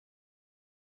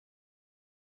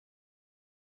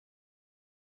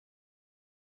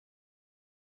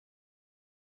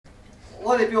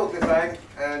lot of people to thank,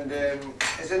 and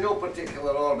it's in no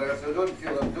particular order, so don't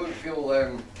feel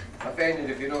offended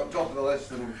if you're not top of the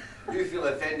list, and do feel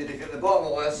offended if you're at the bottom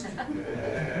of the list.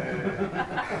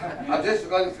 I'll just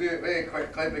run through it very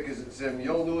quickly because it's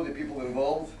you all know the people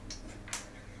involved.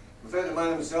 Without the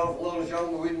man himself, Lawrence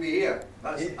Young wouldn't be here.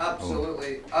 That's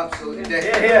absolutely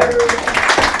definite.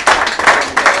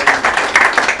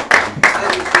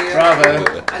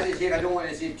 As you say, I don't want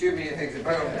to say too many things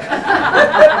about him.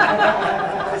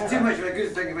 It's too much of a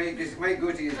good thing because it might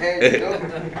go to his head, you know.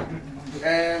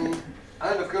 And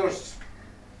of course,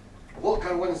 what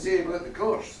can one say about the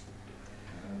course?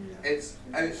 It's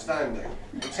outstanding.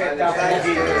 Except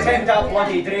that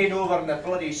bloody drain over in the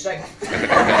bloody sink. You in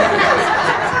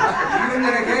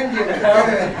there again, David?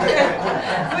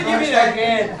 What do you mean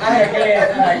again? Again.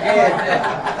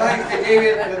 Thanks to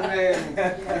David and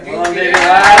Well, David,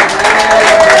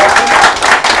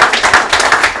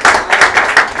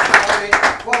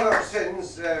 one of our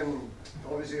sins,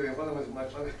 obviously one of them was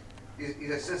his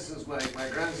assistant's my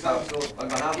grandson, so on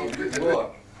behalf of Good Lord.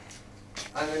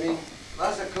 And I mean,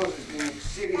 that's a course that's been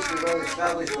seriously well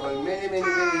established for many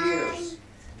years.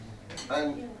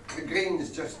 And the green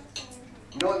is just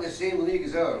not in the same league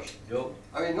as ours. Nope.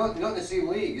 I mean, not in the same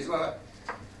league. It's like,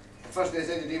 first thing I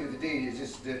said to David today is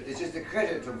it's just a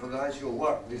credit to him for the actual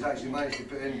work that he's actually managed to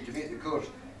put in to make the course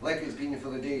like it's been for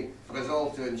the day, for us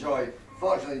all to enjoy.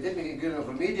 Fortunately, it didn't make it good enough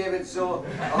for me, David, so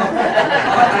I'll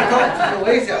have to talk to you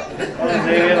later.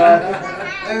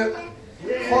 Now,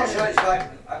 fortunately, it's like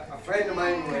a friend of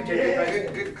mine, a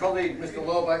good colleague, Mr.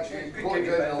 Lobb, actually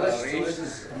quoted down the list, so this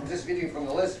is just reading from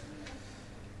the list.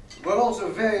 We're also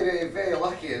very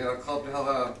lucky in our club to have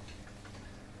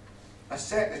a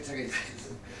secretary.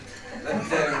 I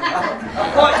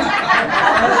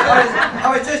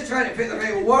was just trying to put the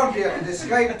right word here to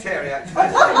describe Terry, actually.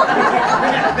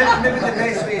 Maybe the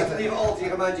best way is to leave it all to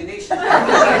your imagination.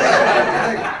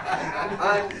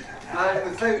 And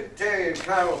without Terry and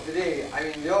Carol today, I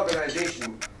mean, the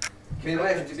organisation, being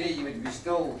left to me, you would be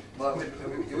still, well,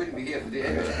 you wouldn't be here today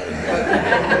anyway.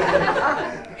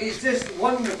 It's just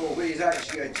wonderful what he's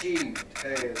actually achieved,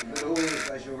 the way he's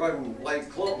actually run like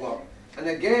clockwork. And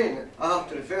again, I have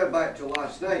to refer back to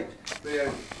last night,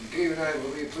 where Graham and I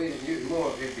were playing at Newton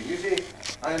Moor,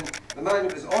 and the man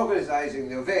who was organising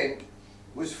the event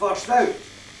was first out.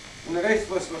 And the rest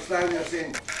of us were standing there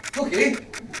saying, okay,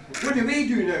 what do we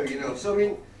do now, you know? So I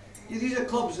mean, these are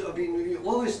clubs that have been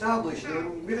long established, you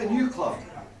know, we're a new club.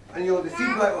 And you know, the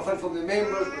feedback we've had from the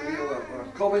members, you know, our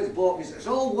comments block, it's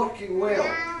all working well.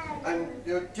 And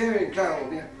you know, Terry and Carol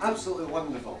have been absolutely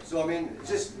wonderful. So I mean,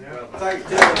 just thank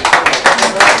Terry.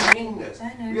 I mean this.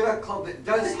 We're a club that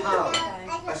does have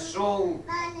a strong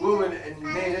woman and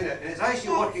men in it, and it's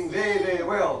actually working very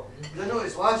well. Because I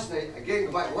noticed last night, again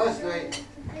go back to last night,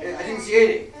 I didn't see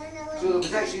any. So there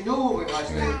was actually no woman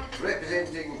last night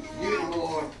representing Newton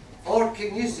Moor or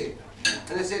Kingnewsy.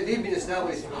 And they said they've been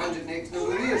established for 100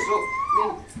 number of years. So I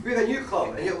mean, we're a new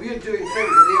club, and yet we're doing things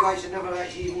that they've actually never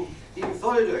even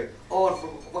thought of doing, or for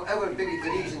whatever big the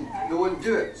reason they won't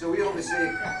do it. So we're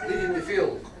obviously leading the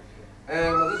field.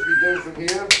 I'll just be down from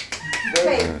here.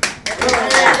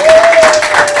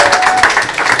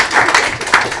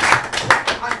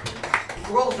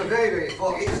 We're also very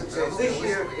fortunate success this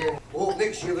year. We hope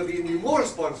next year there'll be even more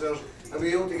sponsors and we'll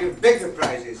be able to give bigger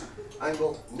prizes. And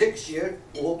next year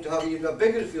we'll hope to have even a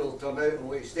bigger field turnout, and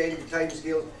we'll extend the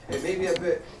timescales. It may be a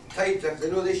bit tighter because I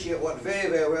know this year it worked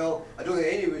very well. I don't think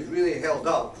anyone was really held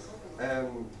up.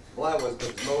 Well, I was,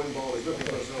 but my own ball was looking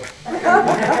for so.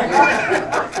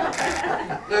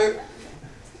 Now,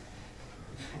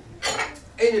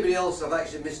 anybody else I've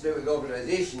actually missed out with the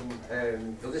organisation,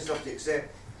 they'll just have to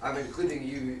accept I'm including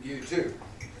you too.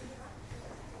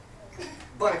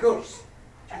 But of course,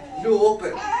 no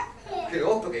Open can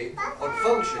operate or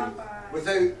function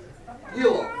without you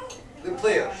lot, the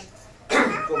players,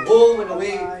 from home and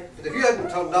away. But if you hadn't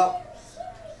turned up,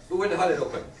 we wouldn't have had it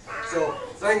open. So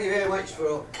thank you very much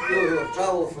for people who have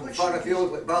travelled from far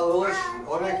afield like Ballalosh and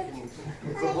Orrick and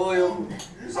from William,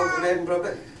 some from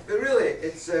Edinburgh. But really,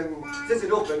 it's an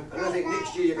open, and I think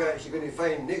next year you're actually going to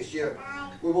find next year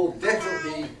we will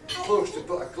definitely be forced to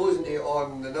put a closing date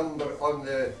on the number on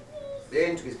the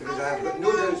entries, because I have got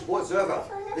no doubts whatsoever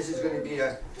this is going to be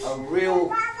a real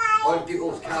on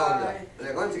people's calendar.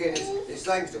 And once again, it's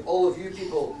thanks to all of you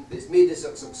people that's made this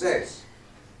a success.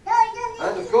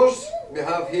 And of course, we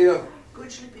have here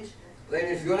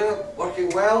Lenny and Fiona working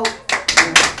well.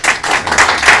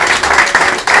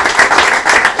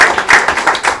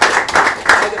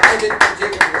 I did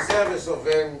take up the service of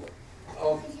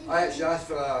I actually asked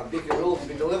for a bacon roll to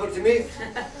be delivered to me. I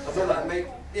thought that might,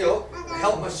 you know,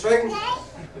 help my swing.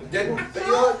 Didn't, but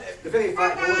you know, the very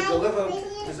fact that it was delivered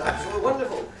was absolutely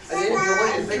wonderful. And you know, one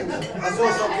of the things, I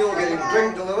saw some people getting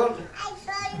drink delivered.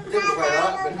 Didn't try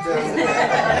that, but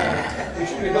It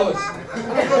should be those.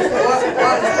 and of course, last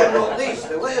but not least,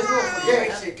 now let us not forget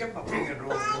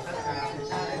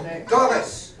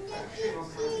Doris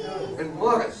and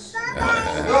Morris.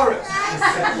 Doris.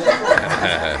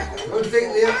 Don't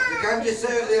think they can't just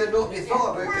sit out there and not be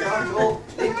thought about, because after all,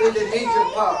 they played a major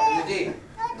part in the day.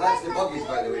 That's the buggies,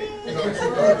 by the way.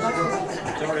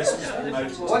 Doris was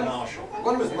promoted to Marshall.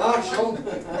 One was Marshall,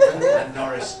 And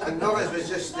Norris. and Norris was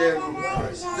just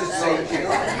sidekick.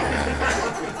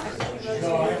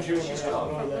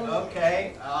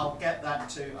 Okay, I'll get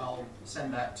that I'll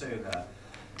send that to her.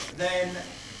 Then,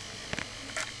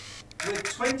 with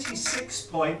 26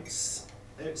 points,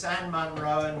 it's Anne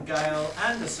Munro and Gail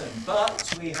Anderson,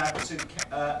 but we have to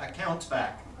account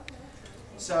back.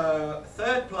 So,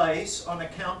 third place on a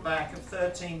count back of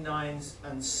 13, 9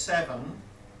 and 7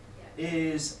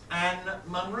 is Anne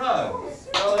Munro.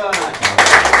 Well done.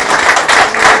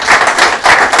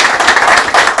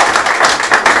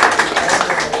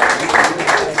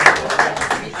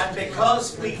 And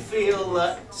because we feel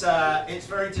that it's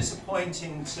very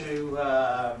disappointing to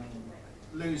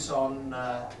lose on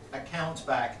a count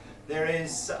back, there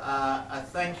is a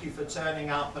thank you for turning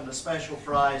up and a special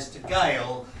prize to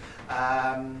Gail,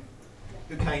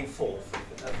 who came fourth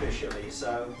officially.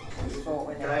 So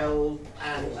Gail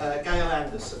Anderson. Gail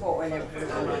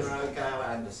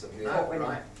Anderson. No,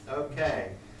 right.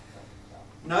 Okay.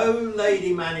 No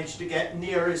lady managed to get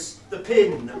nearest the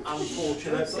pin,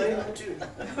 unfortunately. So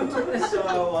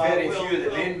Very few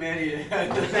that did, many.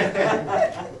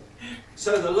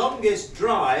 So the longest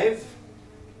drive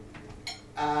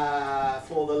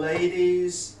for the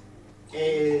ladies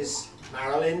is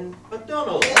Marilyn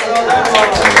McDonald.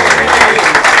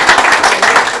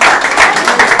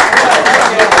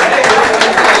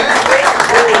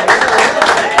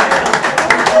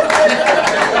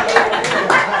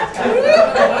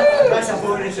 That's a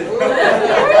bonus.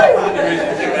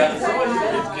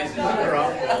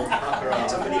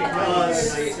 Somebody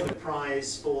does the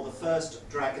prize for the first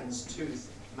Dragon's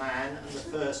Tooth man and the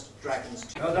first Dragon's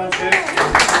Tooth. Well done, Sue.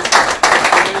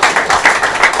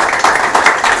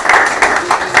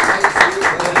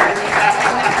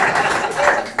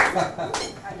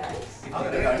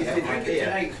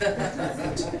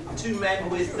 Two men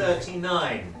with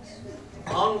 39.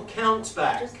 On count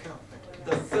back,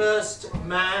 the first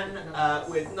man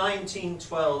with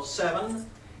 1912-7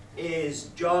 is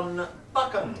John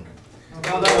Buchan.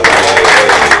 Well done.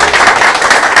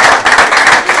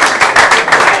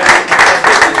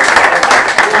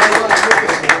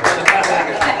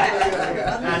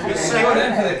 And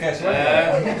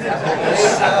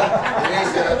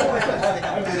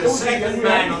the second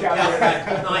man on count back,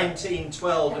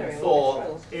 1912 and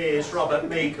 4, is Robert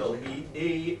Meikle.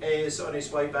 He is on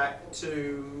his way back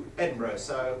to Edinburgh,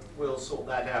 so we'll sort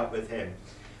that out with him.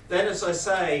 Then, as I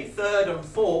say, third and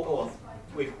fourth, or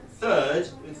with third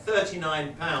with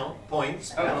 39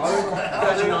 points,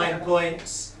 39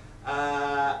 points.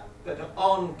 But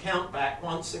on countback,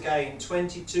 once again,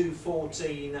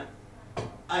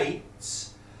 22-14-8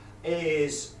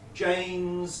 is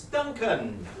James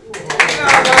Duncan.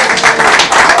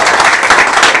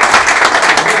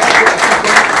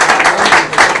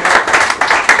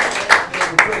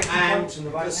 And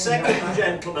the second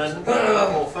gentleman,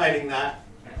 or failing that,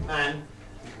 man,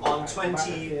 on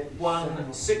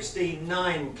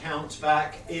 21-16-9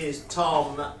 countback is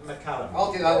Tom McCallum.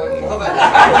 I'll do that one.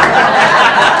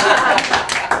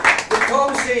 Did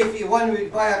Tom say if he won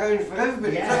we'd buy a round for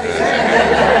everybody?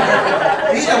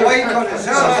 He's a wine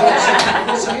connoisseur.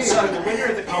 So the winner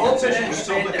of the competition was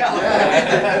Tom McCallum.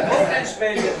 Don't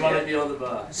spend it money beyond the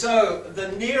bar. So the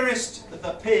nearest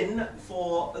the pin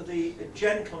for the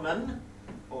gentleman,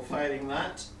 or failing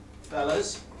that,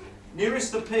 fellas,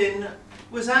 nearest the pin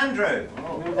was Andrew.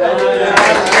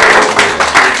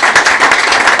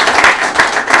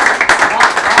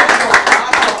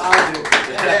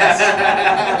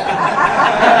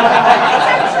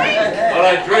 Well,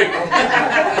 I drink.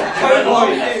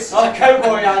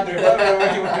 Cowboy Andrew.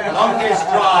 Longest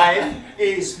drive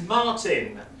is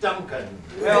Martin Duncan.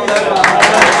 Well done.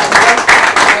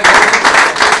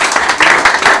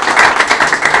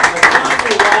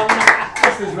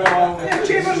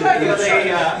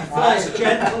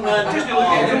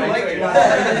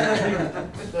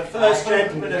 The first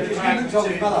gentleman of the Dragon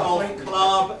Tooth Golf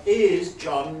Club is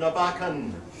John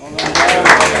Buchan.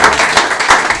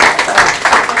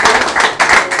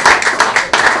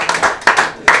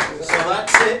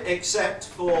 it except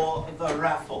for the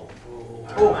raffle.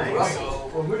 Oh, right.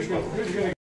 Well, who's going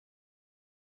to